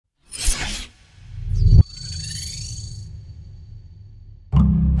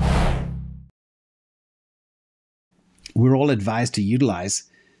We're all advised to utilize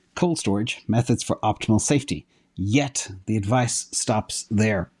cold storage methods for optimal safety. Yet, the advice stops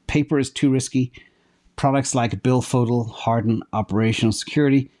there. Paper is too risky. Products like Bilfotal harden operational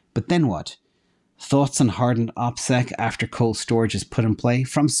security. But then what? Thoughts on hardened OPSEC after cold storage is put in play?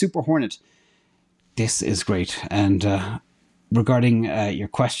 From Super Hornet. This is great. And regarding your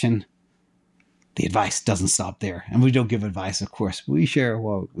question, the advice doesn't stop there. And we don't give advice, of course. We share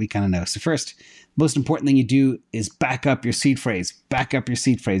what we kind of know. So first, most important thing you do is back up your seed phrase. Back up your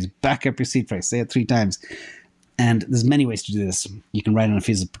seed phrase. Back up your seed phrase. Say it 3 times. And there's many ways to do this. You can write on a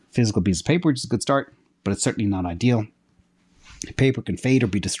physical piece of paper, which is a good start, but it's certainly not ideal. Paper can fade or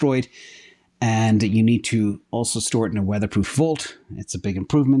be destroyed. And you need to also store it in a weatherproof vault. It's a big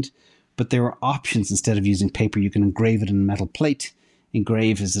improvement. But there are options. Instead of using paper, you can engrave it in a metal plate.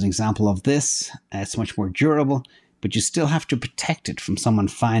 Engrave is an example of this. It's much more durable, but you still have to protect it from someone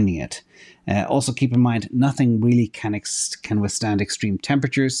finding it. Also keep in mind, nothing really can withstand extreme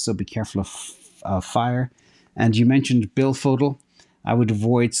temperatures, so be careful of fire. And you mentioned Bilfotal. I would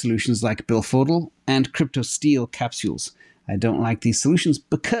avoid solutions like Bilfotal and CryptoSteel capsules. I don't like these solutions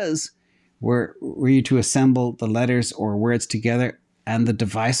because were you to assemble the letters or words together and the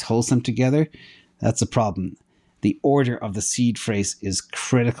device holds them together, that's a problem. The order of the seed phrase is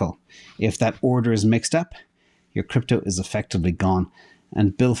critical. If that order is mixed up, your crypto is effectively gone.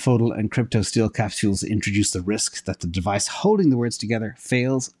 And Bilfotal and CryptoSteel capsules introduce the risk that the device holding the words together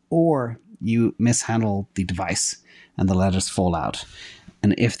fails or you mishandle the device and the letters fall out.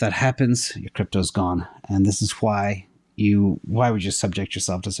 And if that happens, your crypto is gone. And this is why would you subject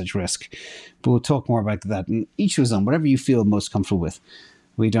yourself to such risk? But we'll talk more about that in each of his own, whatever you feel most comfortable with.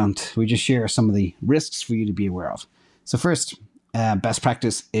 We just share some of the risks for you to be aware of. So first, best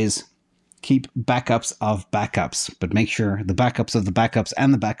practice is keep backups of backups, but make sure the backups of the backups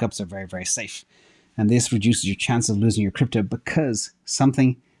and the backups are very, very safe. And this reduces your chance of losing your crypto because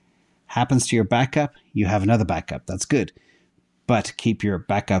something happens to your backup, you have another backup. That's good. But keep your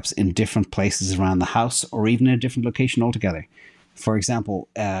backups in different places around the house or even in a different location altogether. For example,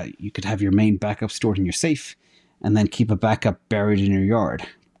 you could have your main backup stored in your safe and then keep a backup buried in your yard,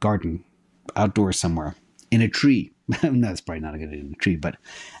 garden, outdoors somewhere, in a tree. No, that's probably not a good idea in a tree,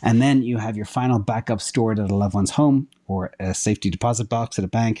 and then you have your final backup stored at a loved one's home or a safety deposit box at a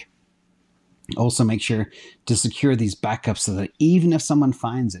bank. Also make sure to secure these backups so that even if someone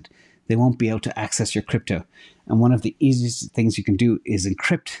finds it, they won't be able to access your crypto. And one of the easiest things you can do is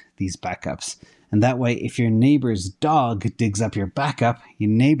encrypt these backups. And that way, if your neighbor's dog digs up your backup, your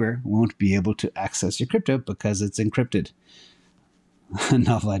neighbor won't be able to access your crypto because it's encrypted.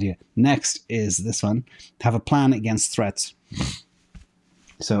 Novel idea. Next is this one. Have a plan against threats.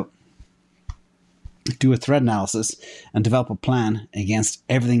 So do a threat analysis and develop a plan against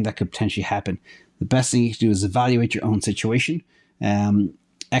everything that could potentially happen. The best thing you can do is evaluate your own situation.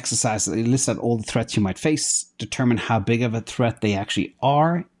 Exercise, list out all the threats you might face, determine how big of a threat they actually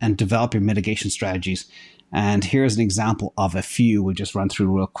are, and develop your mitigation strategies. And here's an example of a few we'll just run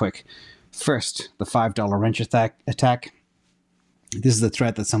through real quick. First, the $5 wrench attack. This is the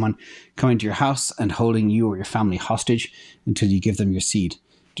threat that someone coming to your house and holding you or your family hostage until you give them your seed.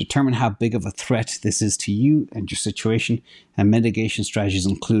 Determine how big of a threat this is to you and your situation, and mitigation strategies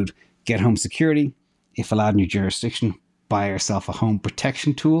include get home security, if allowed in your jurisdiction, buy yourself a home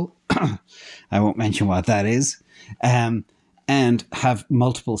protection tool. I won't mention what that is. And have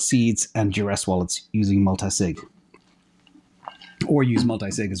multiple seeds and duress wallets using multi-sig. Or use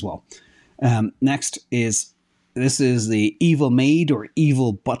multi-sig as well. Next is, this is the evil maid or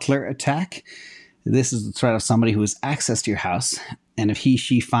evil butler attack. This is the threat of somebody who has access to your house. And if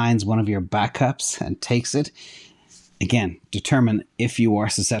she finds one of your backups and takes it, again, determine if you are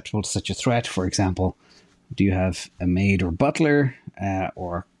susceptible to such a threat. For example, do you have a maid or butler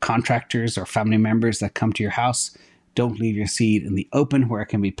or contractors or family members that come to your house? Don't leave your seed in the open where it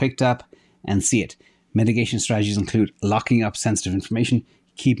can be picked up and see it. Mitigation strategies include locking up sensitive information,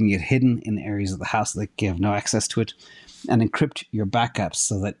 keeping it hidden in areas of the house that you have no access to it, and encrypt your backups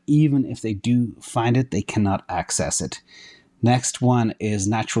so that even if they do find it, they cannot access it. Next one is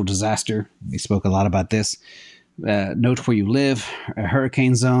natural disaster. We spoke a lot about this. Note where you live, a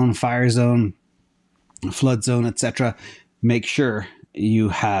hurricane zone, fire zone, flood zone, etc. Make sure you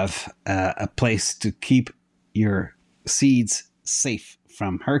have a place to keep your seeds safe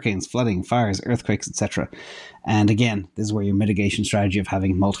from hurricanes, flooding, fires, earthquakes, etc. And again, this is where your mitigation strategy of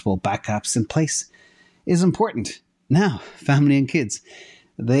having multiple backups in place is important. Now, family and kids,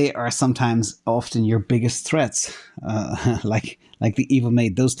 they are sometimes often your biggest threats, like the evil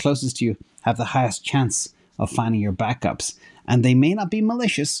maid. Those closest to you have the highest chance of finding your backups. And they may not be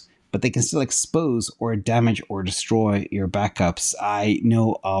malicious, but they can still expose or damage or destroy your backups. I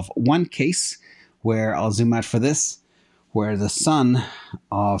know of one case where, I'll zoom out for this, where the son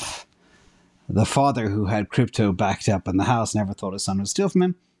of the father who had crypto backed up in the house never thought his son would steal from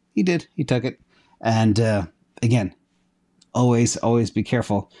him. He did. He took it. And again, always be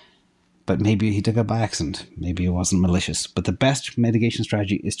careful. But maybe he took it by accident. Maybe it wasn't malicious. But the best mitigation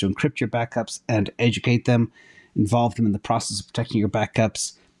strategy is to encrypt your backups and educate them, involve them in the process of protecting your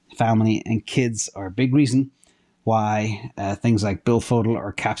backups. Family and kids are a big reason why things like Billfodl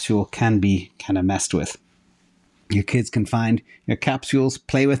or Capsule can be kind of messed with. Your kids can find your capsules,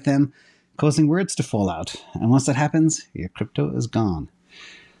 play with them, causing words to fall out. And once that happens, your crypto is gone.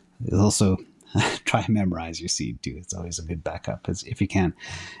 Also, try and memorize your seed too. It's always a good backup if you can.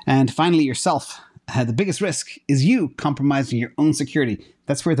 And finally, yourself. The biggest risk is you compromising your own security.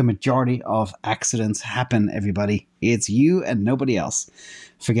 That's where the majority of accidents happen, everybody. It's you and nobody else.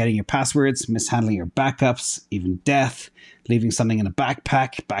 Forgetting your passwords, mishandling your backups, even death, leaving something in a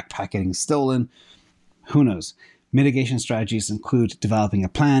backpack getting stolen. Who knows? Mitigation strategies include developing a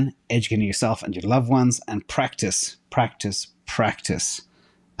plan, educating yourself and your loved ones, and practice.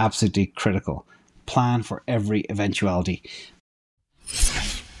 Absolutely critical. Plan for every eventuality.